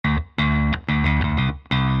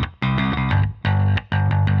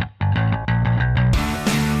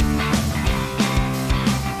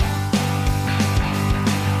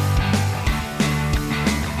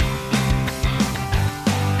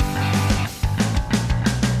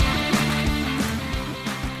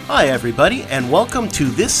Hi, everybody, and welcome to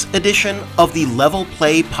this edition of the Level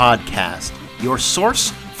Play Podcast, your source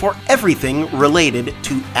for everything related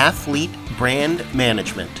to athlete brand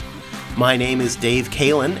management. My name is Dave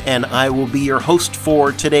Kalin, and I will be your host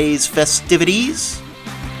for today's festivities.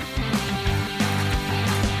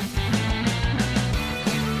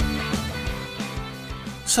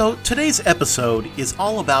 So, today's episode is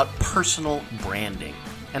all about personal branding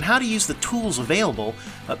and how to use the tools available,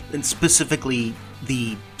 and specifically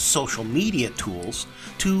the social media tools,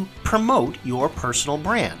 to promote your personal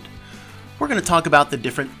brand. We're going to talk about the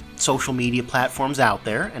different social media platforms out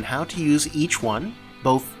there and how to use each one,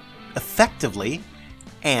 both effectively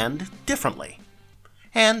and differently.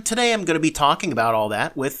 And today I'm going to be talking about all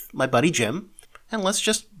that with my buddy Jim, and let's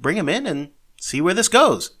just bring him in and see where this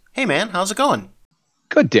goes. Hey man, how's it going?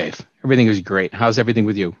 Good, Dave. Everything is great. How's everything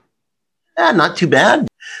with you? Not too bad.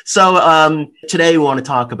 So today we want to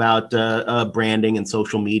talk about branding and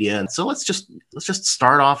social media. And so let's just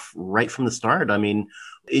start off right from the start. I mean,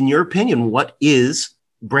 in your opinion, what is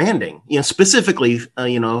branding? Specifically,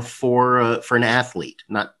 for an athlete,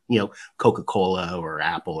 not Coca-Cola or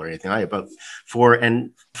Apple or anything like that, but for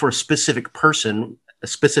a specific person, a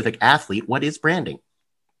specific athlete, what is branding?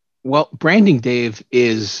 Well, branding, Dave,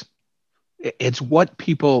 it's what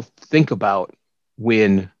people think about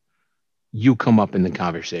when you come up in the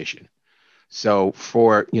conversation. So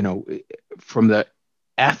from the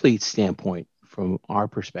athlete standpoint, from our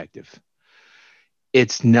perspective,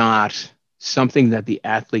 it's not something that the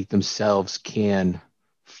athlete themselves can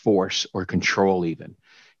force or control even.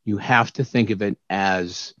 You have to think of it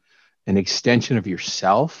as an extension of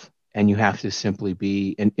yourself, and you have to simply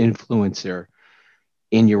be an influencer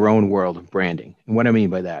in your own world of branding. And what I mean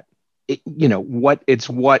by that,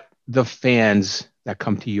 what the fans that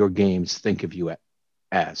come to your games think of you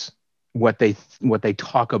as, what they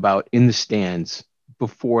talk about in the stands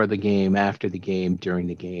before the game, after the game, during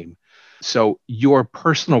the game. So your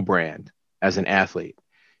personal brand as an athlete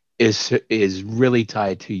is really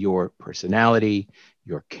tied to your personality,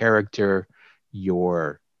 your character,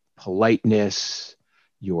 your politeness,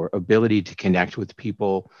 your ability to connect with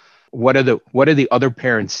people. What are the other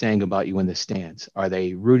parents saying about you in the stands? Are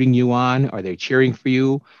they rooting you on? Are they cheering for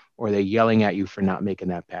you? Or are they yelling at you for not making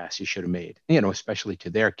that pass you should have made? Especially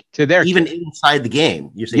to their even kid. Inside the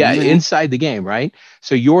game. You're saying inside the game, right?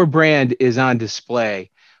 So your brand is on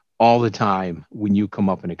display all the time when you come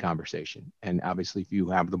up in a conversation. And obviously, if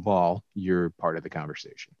you have the ball, you're part of the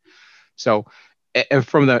conversation. So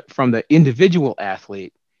from the individual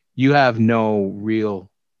athlete, you have no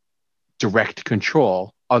real direct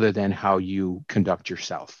control other than how you conduct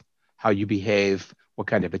yourself, how you behave, what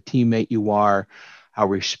kind of a teammate you are, how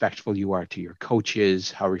respectful you are to your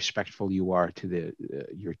coaches, how respectful you are to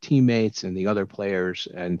your teammates and the other players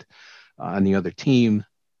and on the other team,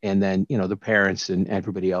 and then the parents and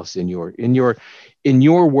everybody else in your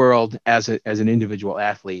world as an individual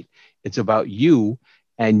athlete. It's about you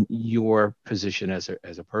and your position as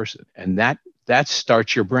a person, and that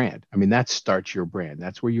starts your brand. I mean, that starts your brand.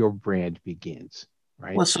 That's where your brand begins,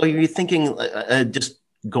 right? Well, so you're thinking just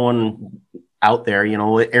going out there,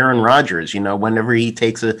 Aaron Rodgers, whenever he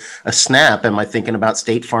takes a snap, am I thinking about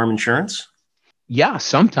State Farm Insurance? Yeah,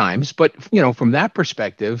 sometimes. But, from that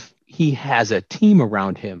perspective, he has a team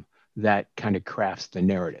around him that kind of crafts the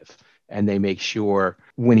narrative. And they make sure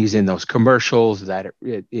when he's in those commercials that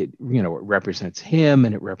it represents him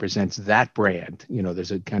and it represents that brand.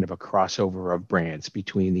 There's a kind of a crossover of brands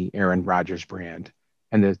between the Aaron Rodgers brand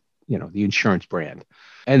and the insurance brand,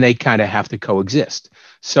 and they kind of have to coexist.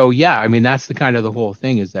 So, yeah, I mean, that's the whole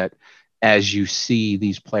thing is that as you see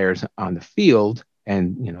these players on the field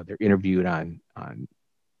and, they're interviewed on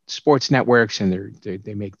sports networks and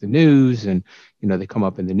they make the news and, they come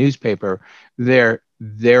up in the newspaper, their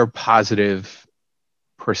positive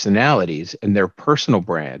personalities and their personal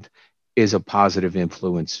brand is a positive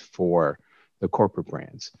influence for the corporate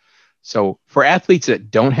brands. So for athletes that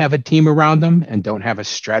don't have a team around them and don't have a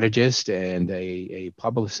strategist and a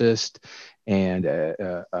publicist and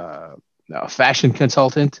a fashion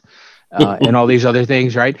consultant and all these other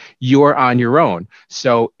things, right? You're on your own.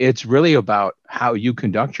 So it's really about how you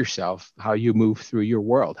conduct yourself, how you move through your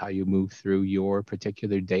world, how you move through your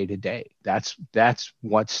particular day to day. That's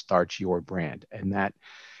what starts your brand. And that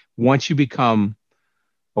once you become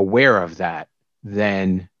aware of that,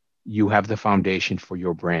 then you have the foundation for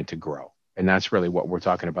your brand to grow. And that's really what we're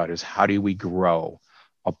talking about is how do we grow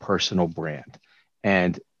a personal brand?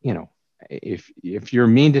 And, if you're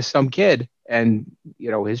mean to some kid and,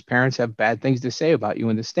 his parents have bad things to say about you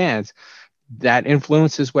in the stands, that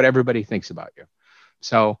influences what everybody thinks about you.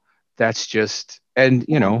 So that's just, and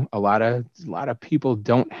a lot of people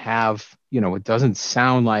don't have, it doesn't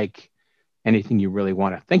sound like anything you really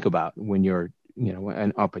want to think about when you're,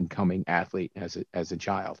 an up and coming athlete as a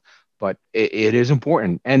child. But it is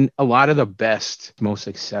important. And a lot of the best, most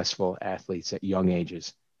successful athletes at young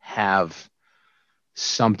ages have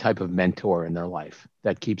some type of mentor in their life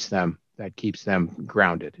that keeps them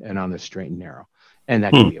grounded and on the straight and narrow. And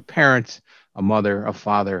that can Hmm. be a parent, a mother, a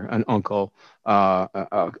father, an uncle,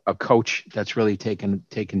 a coach that's really taken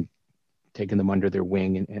them under their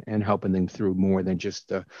wing and helping them through more than just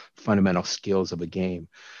the fundamental skills of a game.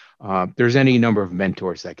 There's any number of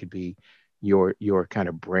mentors that could be your kind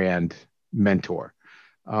of brand mentor.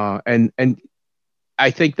 And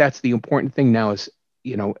I think that's the important thing now is,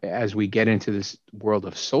 as we get into this world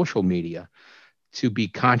of social media, to be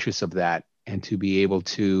conscious of that and to be able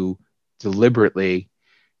to deliberately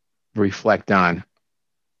reflect on,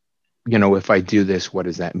 if I do this, what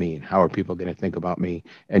does that mean? How are people going to think about me?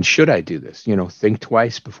 And should I do this? Think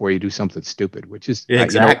twice before you do something stupid, which is,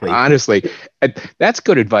 Exactly. honestly, that's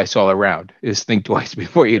good advice all around is think twice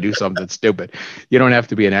before you do something stupid. You don't have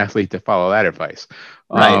to be an athlete to follow that advice.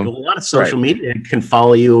 Right. A Um, lot of right. social media can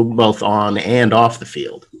follow you both on and off the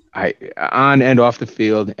field. On and off the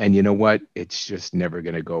field. And you know what? It's just never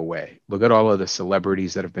going to go away. Look at all of the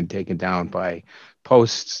celebrities that have been taken down by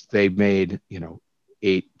posts they've made,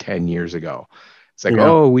 8, 10 years ago. It's like, Yeah.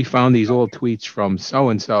 oh, we found these old tweets from so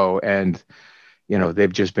and so, and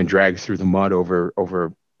they've just been dragged through the mud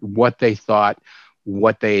over what they thought,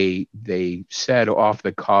 what they said off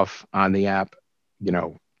the cuff on the app, you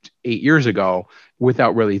know, 8 years ago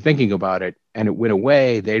without really thinking about it, and it went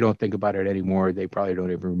away. They don't think about it anymore. They probably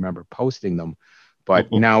don't even remember posting them. But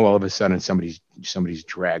Mhm. now all of a sudden somebody's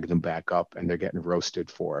dragged them back up and they're getting roasted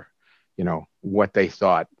for, what they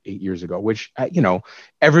thought 8 years ago, which,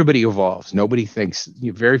 everybody evolves. Nobody thinks,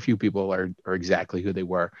 very few people are exactly who they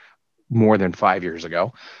were more than 5 years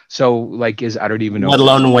ago. So like, I don't even know Let if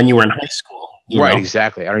that's alone when you were in high school, you right. know?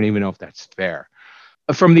 Exactly. I don't even know if that's fair.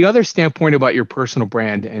 From the other standpoint about your personal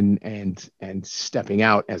brand and stepping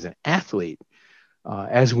out as an athlete,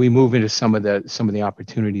 as we move into some of the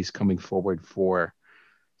opportunities coming forward for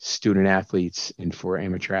student athletes and for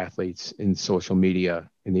amateur athletes in social media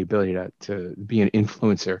and the ability to be an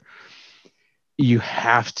influencer, you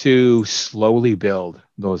have to slowly build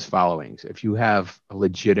those followings. If you have a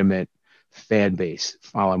legitimate fan base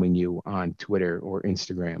following you on Twitter or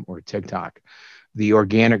Instagram or TikTok, the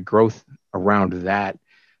organic growth around that,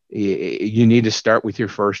 you need to start with your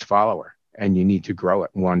first follower and you need to grow it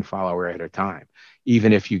one follower at a time.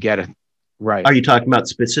 Even if you get a right Are you talking about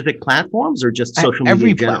specific platforms or just at social media every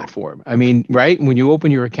in general? platform. I mean, right? When you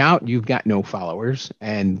open your account, you've got no followers,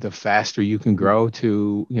 and the faster you can grow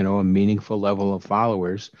to, a meaningful level of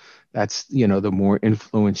followers, that's, the more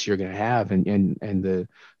influence you're going to have, and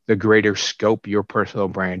the greater scope your personal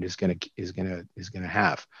brand is going to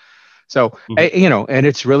have. So, Mhm. and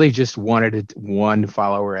it's really just one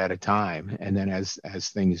follower at a time, and then as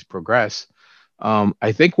things progress,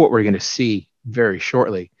 I think what we're going to see very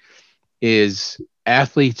shortly is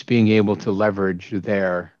athletes being able to leverage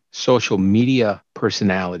their social media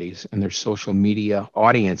personalities and their social media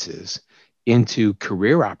audiences into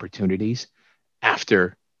career opportunities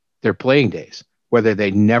after their playing days, whether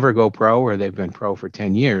they never go pro or they've been pro for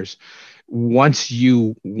 10 years. Once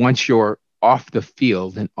you're off the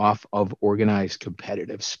field and off of organized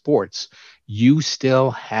competitive sports, you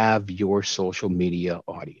still have your social media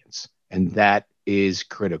audience. And that is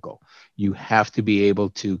critical. You have to be able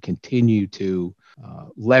to continue to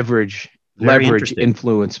leverage, Very interesting.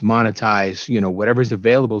 influence, monetize, whatever's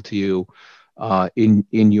available to you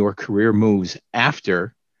in your career moves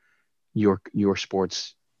after your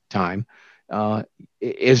sports time, uh,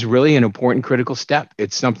 is really an important critical step.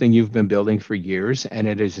 It's something you've been building for years, and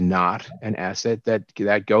it is not an asset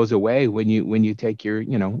that goes away when you take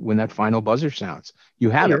when that final buzzer sounds. You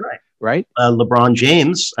Well, have you're it, right. right? LeBron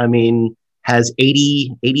James, I mean, has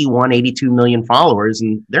 80, 81, 82 million followers,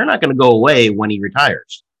 and they're not going to go away when he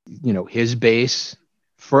retires. His base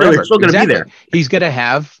No, they're forever. still going to be Exactly. there. He's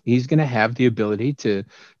gonna have the ability to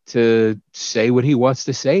say what he wants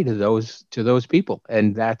to say to those people,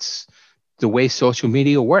 and that's the way social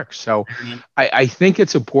media works. So I think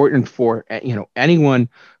it's important for anyone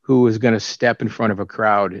who is going to step in front of a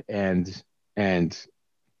crowd and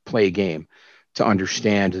play a game to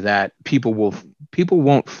understand that people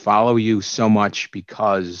won't follow you so much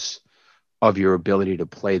because of your ability to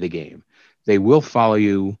play the game. They will follow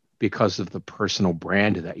you because of the personal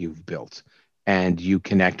brand that you've built, and you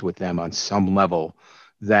connect with them on some level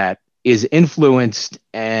that is influenced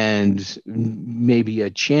and maybe a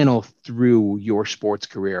channel through your sports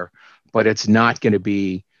career, but it's not going to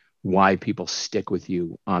be why people stick with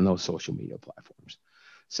you on those social media platforms.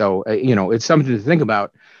 So, it's something to think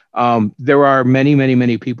about. There are many, many,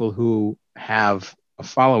 many people who have a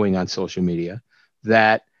following on social media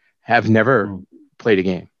that have never played a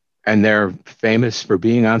game, and they're famous for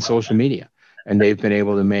being on social media. And they've been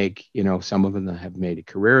able to make, some of them have made a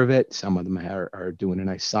career of it. Some of them are doing a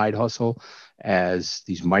nice side hustle as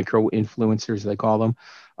these micro influencers, they call them.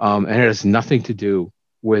 And it has nothing to do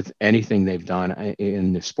with anything they've done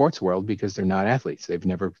in the sports world, because they're not athletes. They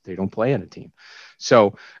don't play on a team.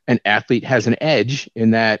 So an athlete has an edge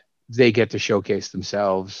in that they get to showcase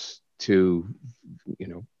themselves to,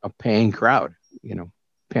 a paying crowd,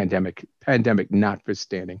 pandemic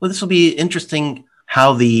notwithstanding. Well, this will be interesting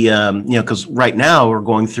how the, because right now we're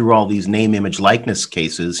going through all these name, image, likeness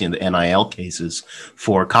cases, the NIL cases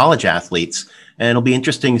for college athletes. And it'll be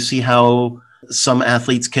interesting to see how some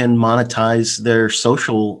athletes can monetize their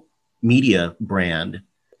social media brand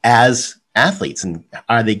as athletes. And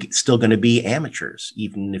are they still going to be amateurs,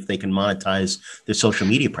 even if they can monetize their social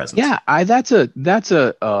media presence? Yeah, that's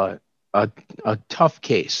a tough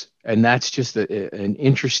case. And that's just an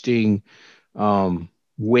interesting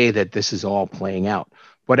way that this is all playing out.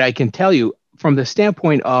 But I can tell you, from the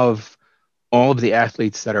standpoint of all of the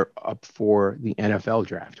athletes that are up for the NFL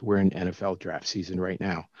draft, we're in NFL draft season right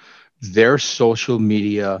now, their social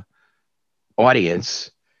media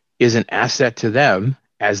audience is an asset to them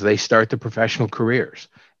as they start their professional careers.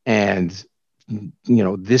 And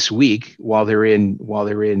this week, while they're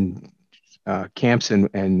in camps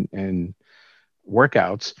and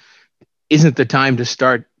workouts, isn't the time to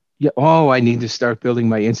start. I need to start building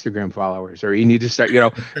my Instagram followers, or you need to start,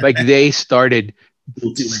 like they started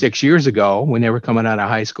 6 years ago when they were coming out of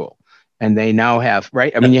high school, and they now have,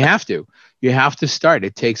 right? I mean, you have to start.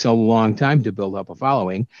 It takes a long time to build up a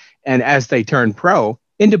following. And as they turn pro,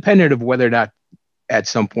 independent of whether or not at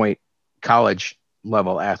some point college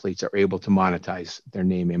level athletes are able to monetize their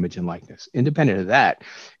name, image, and likeness, independent of that,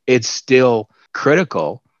 it's still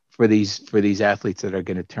critical for these athletes that are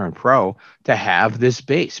going to turn pro to have this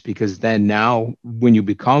base, because then now when you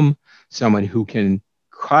become someone who can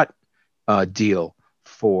cut a deal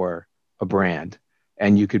for a brand,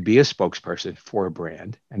 and you could be a spokesperson for a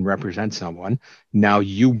brand and represent someone, now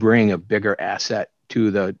you bring a bigger asset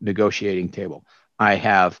to the negotiating table. I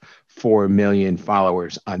have 4 million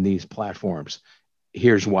followers on these platforms.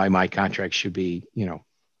 Here's why my contract should be,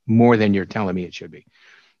 more than you're telling me it should be,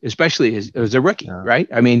 especially as a rookie, right?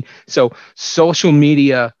 I mean, so social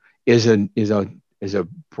media is a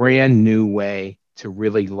brand new way to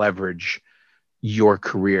really leverage your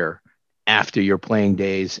career after your playing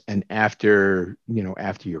days and after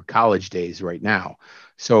your college days right now.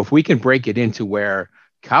 So if we can break it into where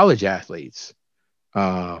college athletes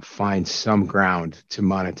find some ground to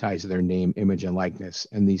monetize their name, image, and likeness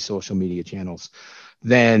and these social media channels,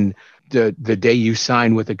 then the day you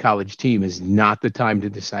sign with a college team is not the time to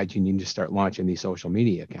decide you need to start launching these social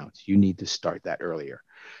media accounts. You need to start that earlier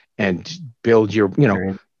and build your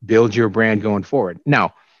brand going forward.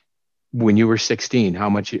 Now, when you were 16, how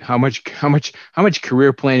much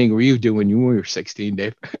career planning were you doing when you were 16,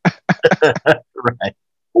 Dave? Right.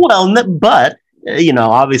 Well, but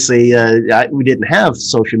obviously, we didn't have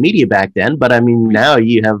social media back then. But I mean, now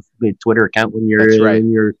you have a Twitter account when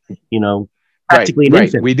you're practically an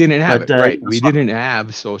infant. We didn't have it. Right. We didn't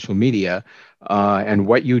have social media, and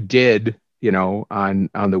what you did, on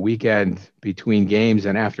the weekend between games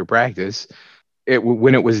and after practice,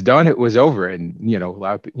 when it was done, it was over, and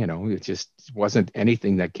it just wasn't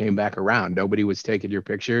anything that came back around. Nobody was taking your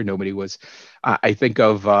picture. Nobody was. I think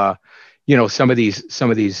of some of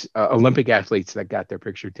these Olympic athletes that got their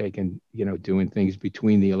picture taken, doing things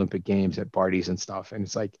between the Olympic Games at parties and stuff, and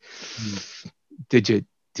it's like, did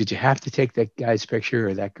you have to take that guy's picture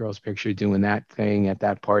or that girl's picture doing that thing at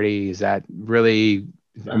that party? Is that really?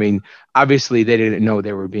 I mean, obviously they didn't know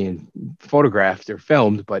they were being photographed or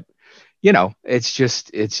filmed, but it's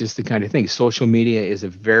just the kind of thing. Social media is a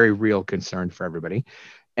very real concern for everybody,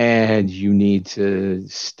 and you need to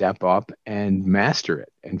step up and master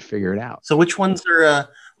it and figure it out. So which ones are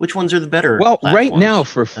the better? Well, platforms? Right now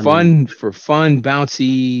for fun,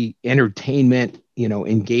 bouncy entertainment,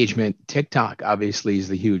 engagement, TikTok obviously is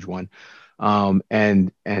the huge one.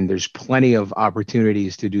 And there's plenty of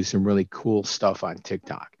opportunities to do some really cool stuff on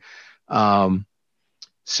TikTok.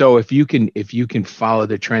 So if you can follow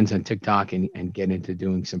the trends on TikTok and get into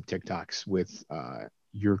doing some TikToks with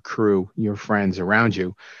your crew, your friends around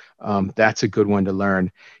you, that's a good one to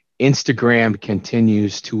learn. Instagram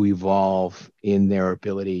continues to evolve in their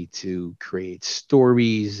ability to create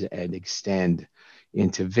stories and extend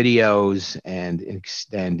into videos and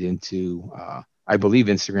extend into, I believe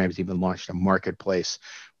Instagram has even launched a marketplace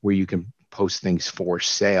where you can post things for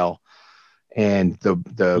sale, and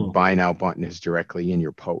the buy now button is directly in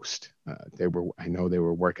your post. I know they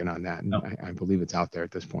were working on that, and I believe it's out there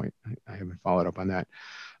at this point. I haven't followed up on that.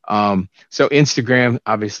 So Instagram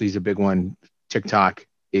obviously is a big one. TikTok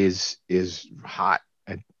is hot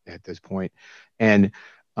at this point. And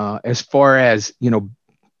as far as,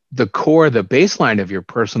 the baseline of your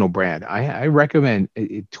personal brand, I recommend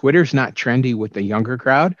Twitter's not trendy with the younger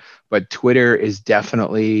crowd, but Twitter is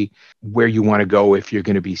definitely where you want to go if you're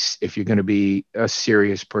going to be a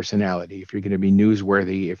serious personality, if you're going to be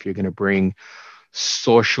newsworthy, if you're going to bring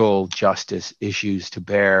social justice issues to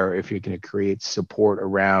bear, if you're going to create support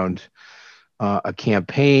around a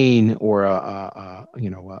campaign or a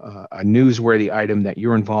newsworthy item that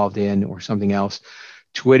you're involved in or something else.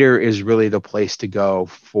 Twitter is really the place to go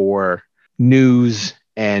for news,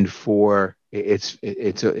 and for it's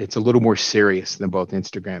a little more serious than both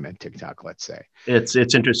Instagram and TikTok, let's say. It's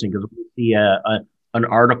interesting because we see an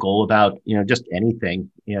article about just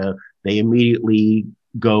anything, they immediately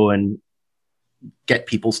go and get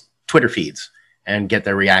people's Twitter feeds and get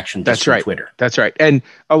their reaction just from Twitter. That's right. And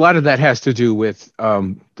a lot of that has to do with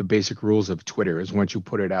the basic rules of Twitter. Is once you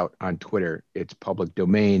put it out on Twitter, it's public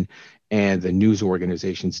domain, and the news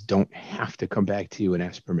organizations don't have to come back to you and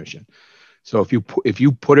ask permission. So if you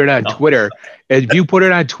put it on Twitter, they can put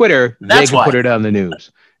it on the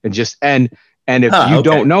news. And if you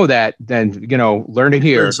don't know that, then learn it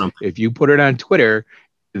here. If you put it on Twitter,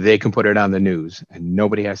 they can put it on the news, and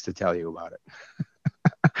nobody has to tell you about it.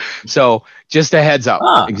 So just a heads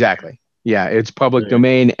up. Exactly. Yeah, it's public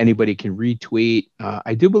domain. Anybody can retweet.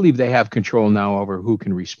 I do believe they have control now over who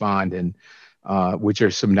can respond, and which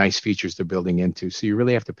are some nice features they're building into. So you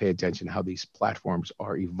really have to pay attention to how these platforms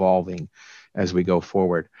are evolving as we go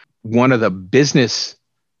forward. One of the business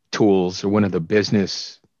tools, or one of the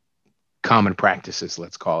business common practices,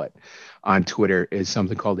 let's call it, on Twitter is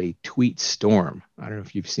something called a tweet storm. I don't know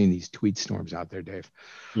if you've seen these tweet storms out there, Dave.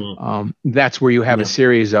 That's where you have a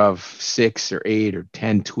series of 6 or 8 or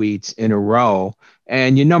 10 tweets in a row,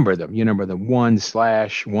 and you number them. You number them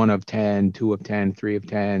 1/1 of 10, 2 of 10, 3 of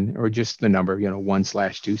 10, or just the number,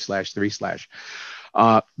 1/2/3/.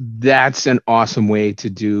 That's an awesome way to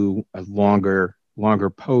do a longer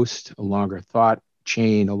post, a longer thought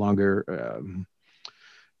chain, a longer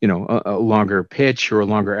a longer pitch or a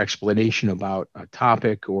longer explanation about a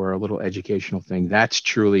topic or a little educational thing. That's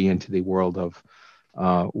truly into the world of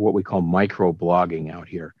what we call micro blogging out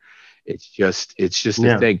here. It's just a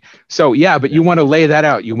thing. So but you want to lay that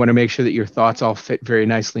out. You want to make sure that your thoughts all fit very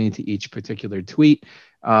nicely into each particular tweet,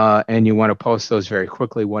 and you want to post those very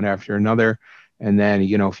quickly, one after another. And then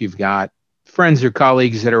if you've got friends or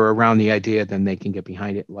colleagues that are around the idea, then they can get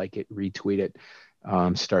behind it, like it, retweet it,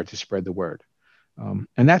 start to spread the word.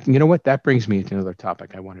 And that, that brings me to another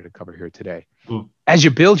topic I wanted to cover here today. As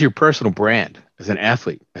you build your personal brand as an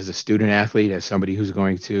athlete, as a student athlete, as somebody who's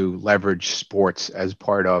going to leverage sports as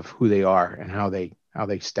part of who they are and how they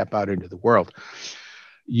step out into the world,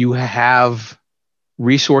 you have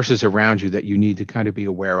resources around you that you need to kind of be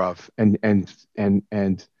aware of and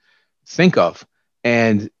think of.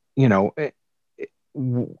 And,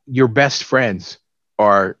 your best friends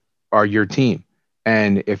are your team.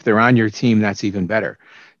 And if they're on your team, that's even better.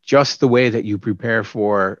 Just the way that you prepare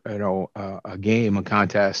for, a game, a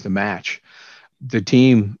contest, a match, the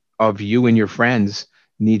team of you and your friends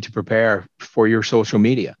need to prepare for your social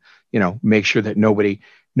media. Make sure that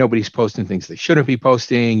nobody's posting things they shouldn't be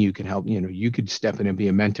posting. You can help. You could step in and be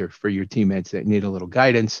a mentor for your teammates that need a little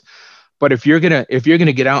guidance. But if you're gonna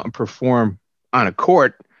get out and perform on a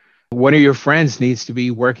court, one of your friends needs to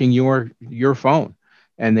be working your phone.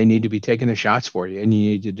 And they need to be taking the shots for you, and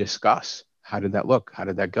you need to discuss, how did that look? How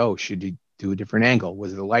did that go? Should you do a different angle?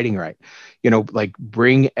 Was the lighting right?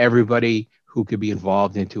 Bring everybody who could be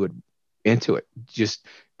involved into it. Just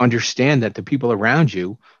understand that the people around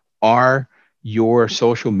you are your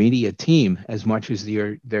social media team as much as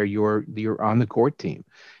they're your on the court team.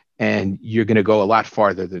 And you're going to go a lot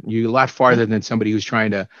farther than somebody who's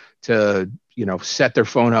trying to set their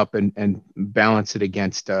phone up and balance it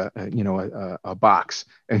against a box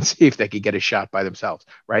and see if they could get a shot by themselves,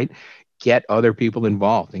 right? Get other people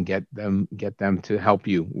involved and get them to help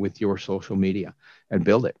you with your social media and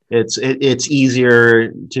build it. It's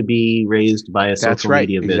easier to be raised by a social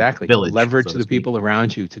media village. Leverage the people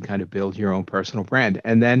around you to kind of build your own personal brand,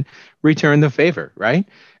 and then return the favor, right?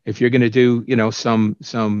 If you're going to do, some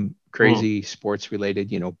crazy sports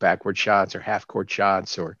related, backward shots or half court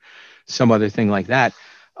shots or some other thing like that.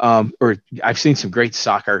 Or I've seen some great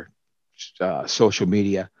soccer social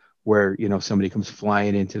media where somebody comes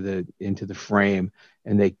flying into the frame,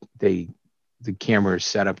 and the camera is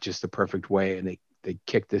set up just the perfect way, and they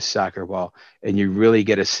kick this soccer ball, and you really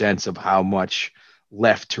get a sense of how much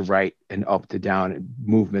left to right and up to down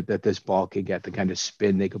movement that this ball could get, the kind of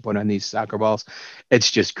spin they could put on these soccer balls. It's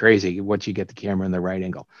just crazy once you get the camera in the right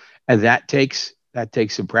angle, and that takes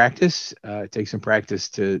some practice. It takes some practice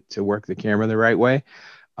to work the camera the right way.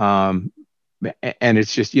 And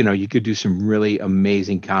it's just, you could do some really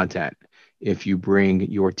amazing content if you bring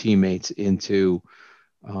your teammates into,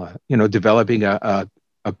 developing a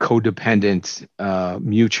codependent,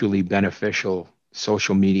 mutually beneficial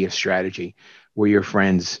social media strategy where your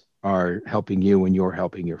friends are helping you and you're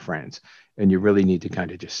helping your friends. And you really need to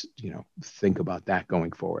kind of just, think about that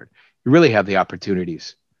going forward. You really have the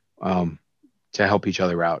opportunities to help each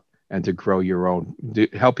other out and to grow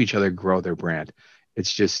help each other grow their brand.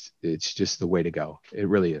 It's just the way to go. It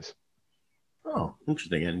really is. Oh,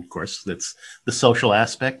 interesting. And of course, that's the social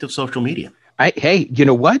aspect of social media. Hey, you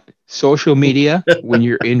know what? Social media when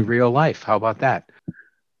you're in real life. How about that?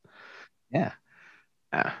 Yeah.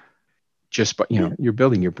 You're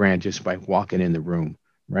building your brand just by walking in the room,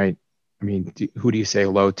 right? I mean, who do you say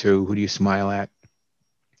hello to? Who do you smile at?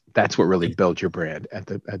 That's what really builds your brand at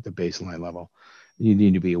the baseline level. You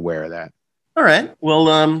need to be aware of that. All right.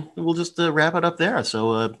 Well, we'll just wrap it up there.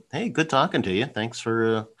 So, hey, good talking to you. Thanks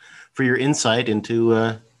for your insight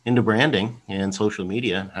into branding and social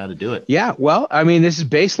media, how to do it. Yeah. Well, I mean, this is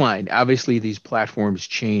baseline. Obviously, these platforms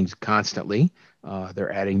change constantly.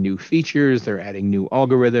 They're adding new features. They're adding new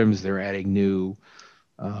algorithms. They're adding new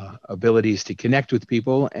abilities to connect with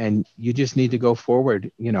people. And you just need to go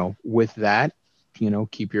forward, with that,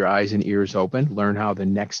 keep your eyes and ears open, learn how the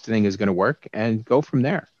next thing is going to work, and go from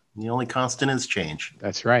there. The only constant is change.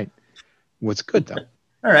 That's right. What's good, though.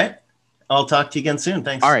 All right. I'll talk to you again soon.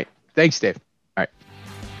 Thanks. All right. Thanks, Dave. All right.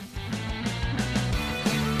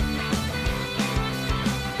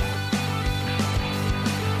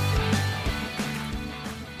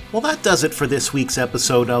 Well, that does it for this week's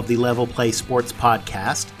episode of the Level Play Sports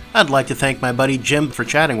Podcast. I'd like to thank my buddy Jim for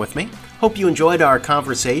chatting with me. Hope you enjoyed our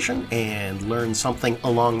conversation and learned something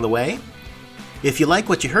along the way. If you like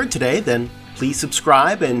what you heard today, then please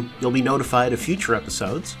subscribe and you'll be notified of future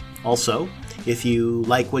episodes. Also, if you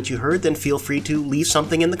like what you heard, then feel free to leave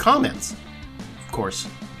something in the comments. Of course,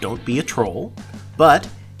 don't be a troll, but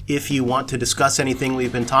if you want to discuss anything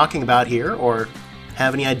we've been talking about here or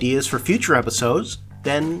have any ideas for future episodes,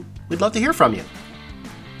 then we'd love to hear from you.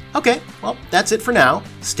 Okay, well, that's it for now.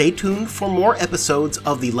 Stay tuned for more episodes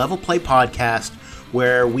of the Level Play Podcast,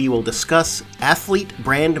 where we will discuss athlete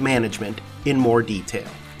brand management in more detail.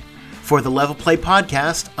 For the Level Play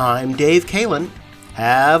Podcast, I'm Dave Kalin.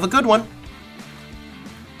 Have a good one.